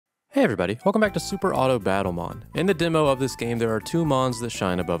Hey everybody, welcome back to Super Auto Battle Mon. In the demo of this game, there are two Mons that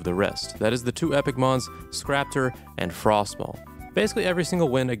shine above the rest. That is the two epic Mons, Scraptor and Frostmaul. Basically every single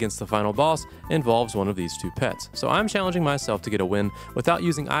win against the final boss involves one of these two pets, so I'm challenging myself to get a win without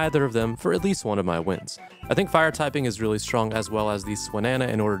using either of them for at least one of my wins. I think fire typing is really strong as well as the Swanana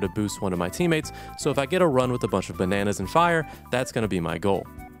in order to boost one of my teammates, so if I get a run with a bunch of bananas and fire, that's going to be my goal.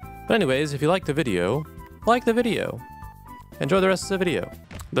 But anyways, if you like the video, like the video. Enjoy the rest of the video.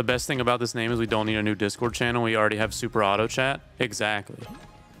 The best thing about this name is we don't need a new Discord channel. We already have Super Auto Chat. Exactly.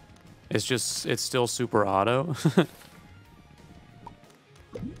 It's still Super Auto.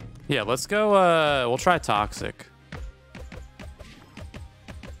 Yeah, let's go. We'll try Toxic.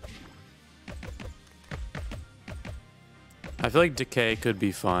 I feel like Decay could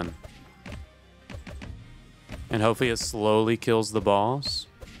be fun. And hopefully it slowly kills the boss.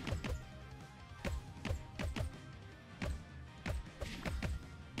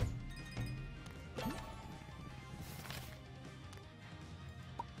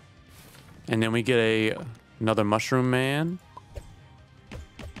 And then we get another Mushroom Man.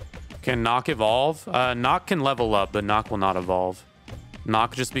 Can Knock evolve? Knock can level up, but Knock will not evolve.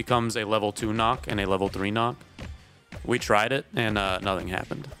 Knock just becomes a level 2 Knock and a level 3 Knock. We tried it, and nothing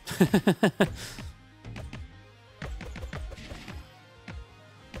happened.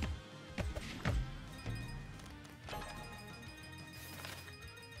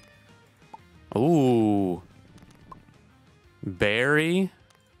 Ooh. Berry.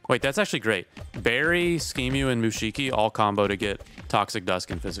 Wait, that's actually great. Berry, Schemu, and Mushiki all combo to get Toxic Dusk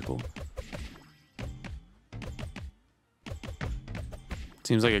and Physical.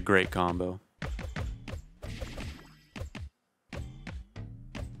 Seems like a great combo.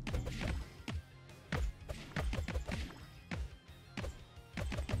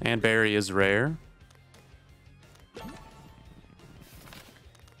 And Berry is rare.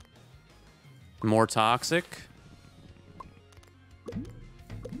 More Toxic.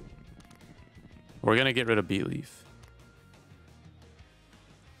 We're going to get rid of B-Leaf.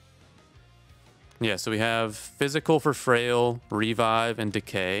 Yeah, so we have Physical for Frail, Revive, and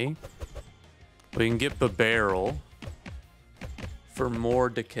Decay. We can get Barrel for more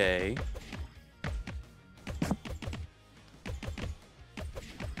Decay.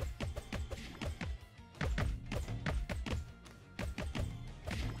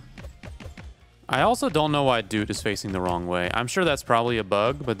 I also don't know why Dude is facing the wrong way. I'm sure that's probably a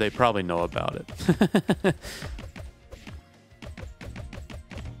bug, but they probably know about it.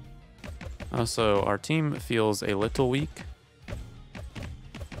 Also, our team feels a little weak.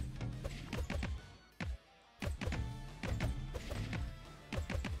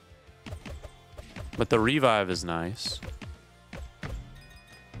 But the revive is nice.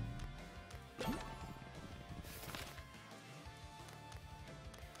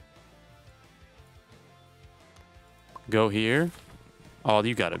 Go here. Oh,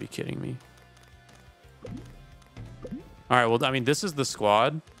 you gotta be kidding me. All right, well, I mean, this is the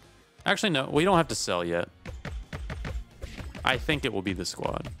squad. Actually, no, we don't have to sell yet. I think it will be the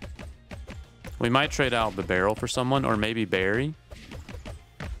squad. We might trade out the barrel for someone, or maybe Berry.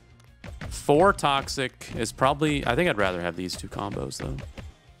 4 Toxic is probably... I think I'd rather have these two combos, though.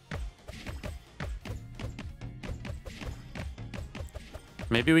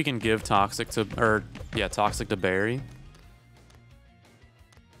 Maybe we can give Toxic to... Or, yeah, Toxic to Berry.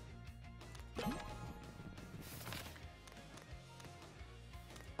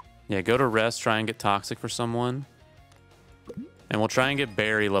 Yeah, go to rest, try and get Toxic for someone. And we'll try and get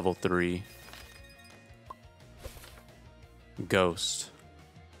Berry level 3. Ghost.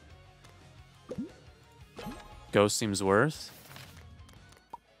 Ghost seems worth.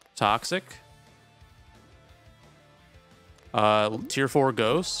 Toxic. Tier 4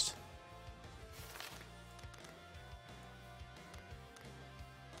 Ghost.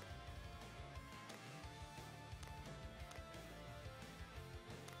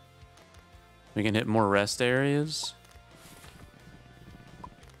 We can hit more rest areas.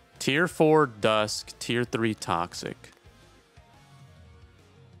 Tier 4 Dusk, Tier 3 Toxic.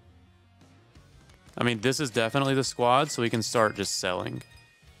 I mean, this is definitely the squad, so we can start just selling.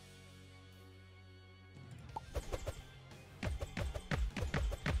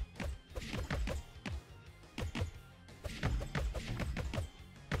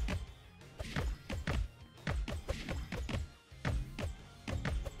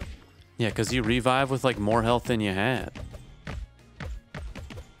 Yeah, because you revive with like more health than you had.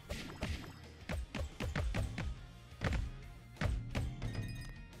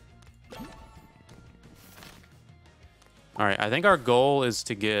 All right, I think our goal is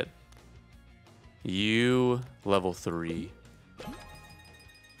to get you level 3.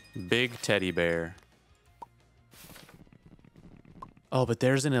 Big teddy bear. Oh, but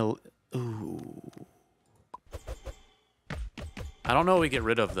there's an... Ooh. I don't know what we get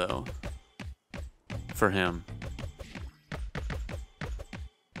rid of, though. For him.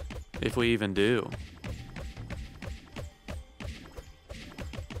 If we even do.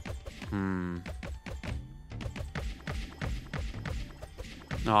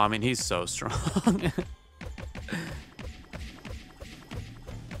 No, I mean, he's so strong.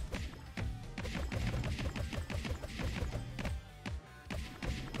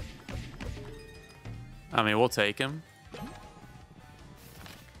 I mean, we'll take him.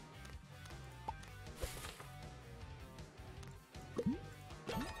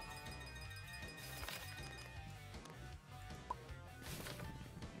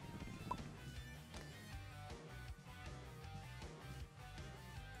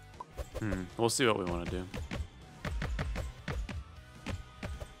 We'll see what we want to do.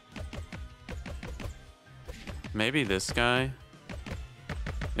 Maybe this guy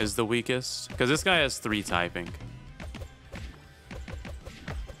is the weakest, because this guy has 3 typing.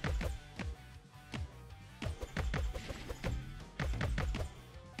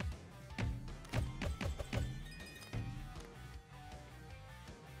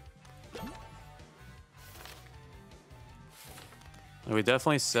 We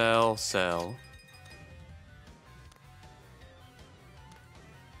definitely sell.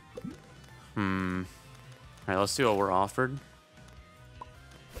 Alright, let's see what we're offered.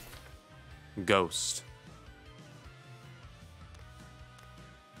 Ghost.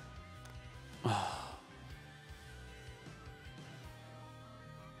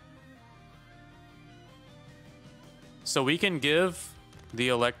 So we can give the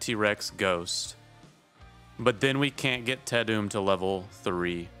Electi-Rex Ghost. But then we can't get Tedum to level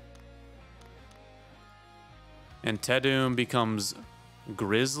 3. And Tedum becomes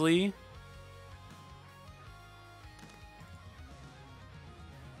Grizzly.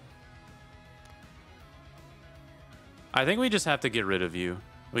 I think we just have to get rid of you.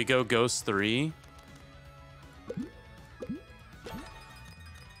 We go Ghost 3.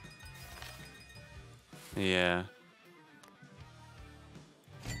 Yeah.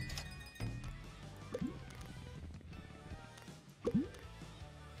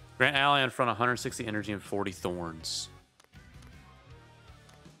 Grant ally in front 160 energy and 40 thorns.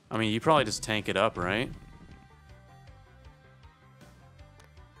 I mean, you probably just tank it up, right?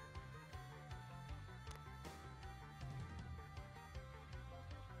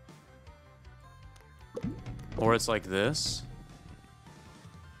 Or it's like this.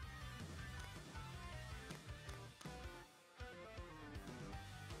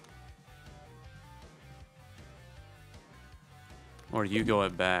 Or you go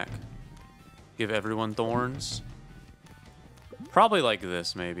it back. Give everyone thorns. Probably like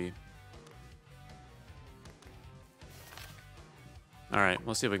this, maybe. Alright,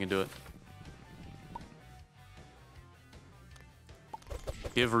 let's see if we can do it.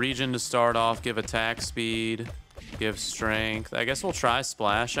 Give regen to start off, give attack speed, give strength. I guess we'll try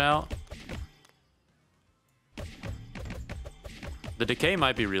splash out. The decay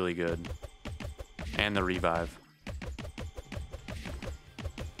might be really good. And the revive.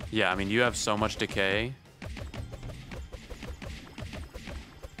 Yeah, I mean, you have so much decay.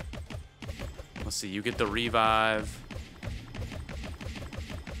 Let's see, you get the revive.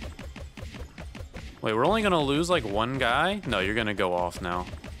 Wait, we're only gonna lose like one guy? No, you're gonna go off now.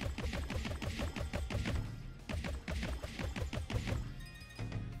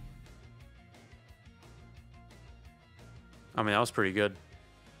 I mean, that was pretty good.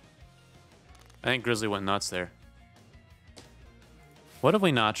 I think Grizzly went nuts there. What have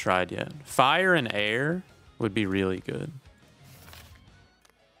we not tried yet? Fire and air would be really good.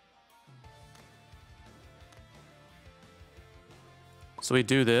 So we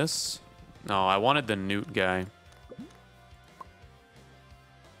do this. No, I wanted the Newt guy.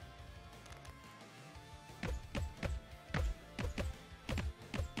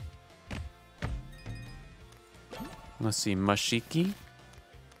 Let's see, Mashiki.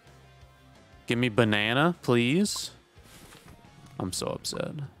 Give me banana, please. I'm so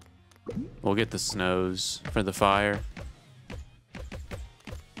upset. We'll get the snows for the fire.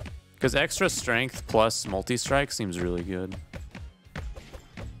 Because extra strength plus multi-strike seems really good.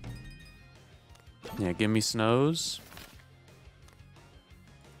 Yeah, give me snows.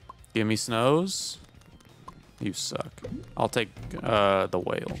 Give me snows. You suck. I'll take the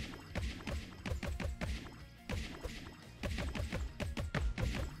whale.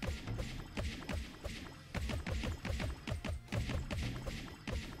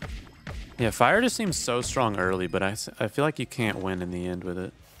 Yeah, fire just seems so strong early, but I feel like you can't win in the end with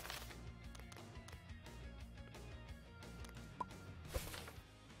it.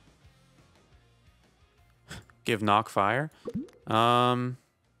 give knock fire. No,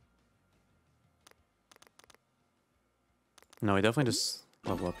 we definitely just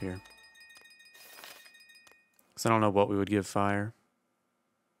level up here. Because I don't know what we would give fire.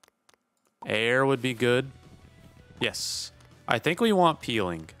 Air would be good. Yes. I think we want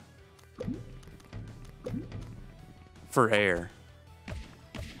peeling. For air.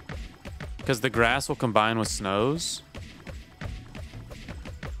 Because the grass will combine with snows.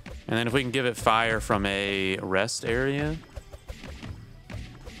 And then if we can give it fire from a rest area.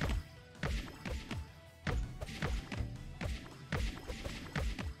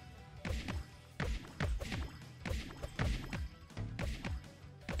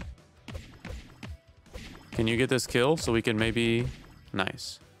 Can you get this kill so we can maybe...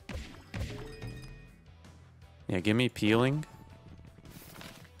 Nice. Yeah, give me peeling.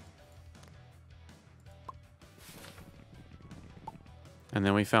 And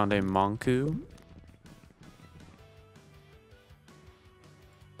then we found a Monku.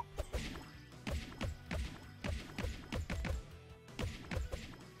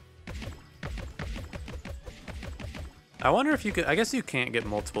 I wonder if you could... I guess you can't get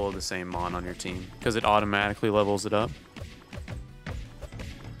multiple of the same Mon on your team because it automatically levels it up.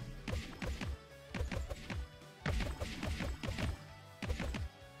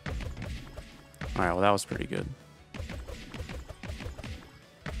 Alright, well that was pretty good.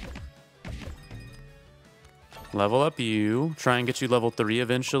 Level up you. Try and get you level 3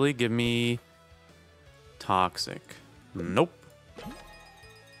 eventually. Give me... Toxic. Nope.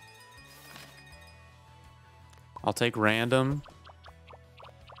 I'll take random.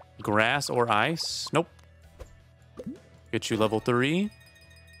 Grass or ice. Nope. Get you level 3.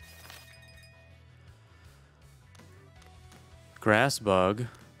 Grass bug.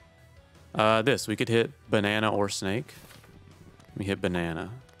 This. We could hit banana or snake. We hit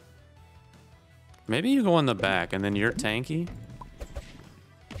banana. Maybe you go in the back and then you're tanky.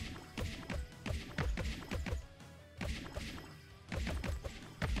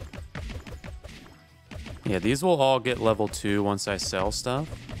 Yeah, these will all get level 2 once I sell stuff.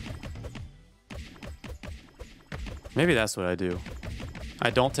 Maybe that's what I do. I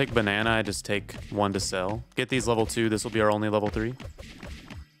don't take banana, I just take 1 to sell. Get these level 2, this will be our only level 3.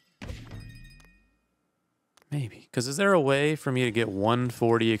 Maybe. Because is there a way for me to get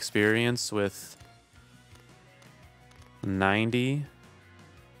 140 experience with 90?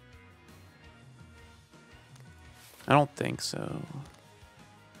 I don't think so.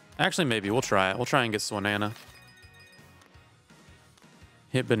 Actually, maybe. We'll try it. We'll try and get Swanana.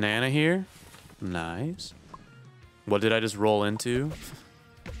 Hit banana here. Nice. What did I just roll into?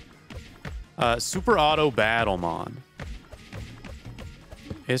 Super Auto Battlemon.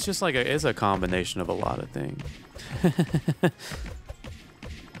 It's just like it's a combination of a lot of things.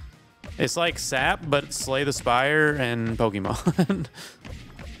 It's like Sap, but Slay the Spire and Pokemon.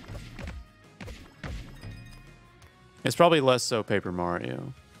 It's probably less so Paper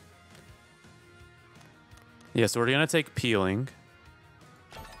Mario. Yeah, so we're going to take peeling.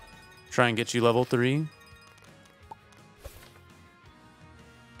 Try and get you level 3.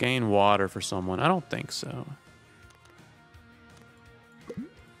 Gain water for someone. I don't think so.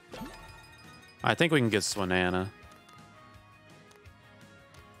 I think we can get Swanana.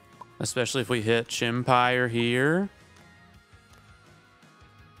 Especially if we hit Chimpire here.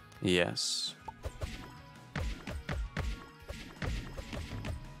 Yes.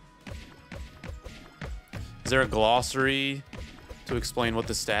 Is there a glossary to explain what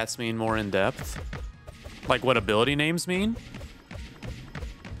the stats mean more in depth? Like what ability names mean?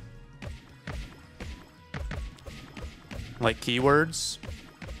 Like keywords?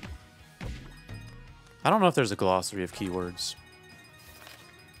 I don't know if there's a glossary of keywords.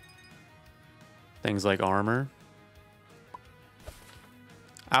 Things like armor.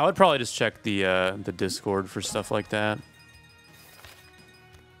 I would probably just check the Discord for stuff like that.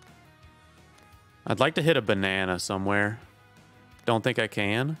 I'd like to hit a banana somewhere. Don't think I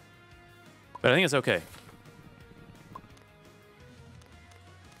can. But I think it's okay.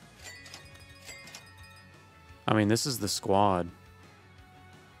 I mean, this is the squad.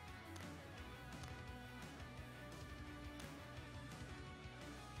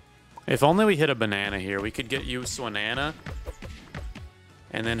 If only we hit a banana here, we could get you Swanana.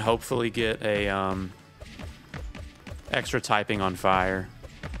 And then hopefully get a extra typing on fire.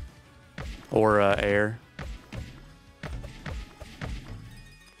 Or air.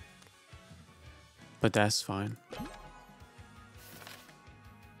 But that's fine.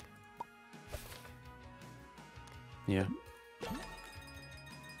 Yeah.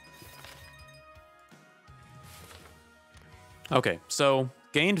 Okay, so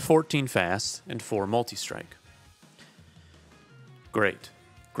gained 14 fast and 4 multi-strike. Great.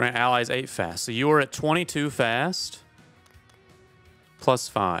 Grant allies 8 fast. So you are at 22 fast. Plus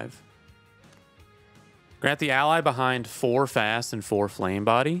 5. Grant the ally behind 4 fast and 4 flame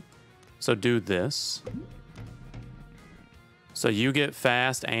body. So do this. So you get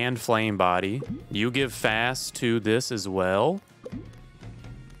fast and flame body. You give fast to this as well.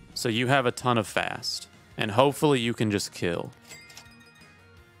 So you have a ton of fast. And hopefully you can just kill.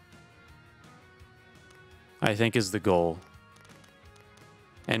 I think is the goal.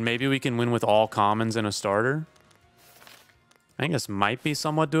 And maybe we can win with all commons and a starter. I think this might be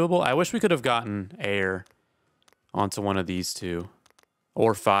somewhat doable. I wish we could have gotten air onto one of these two.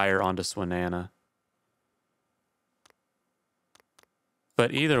 Or fire onto Swanana.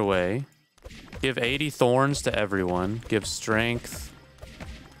 But either way, give 80 thorns to everyone. Give strength,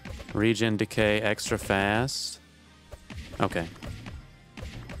 regen, decay, extra fast. Okay.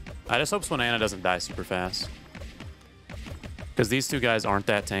 I just hope Swanana doesn't die super fast. Because these two guys aren't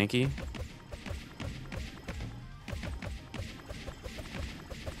that tanky.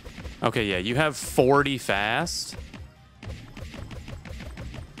 Okay, yeah, you have 40 fast.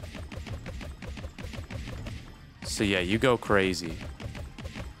 So yeah, you go crazy.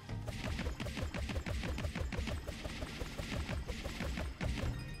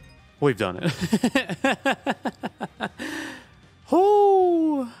 We've done it.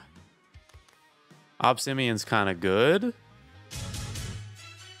 Whoo! Obsidian's kind of good.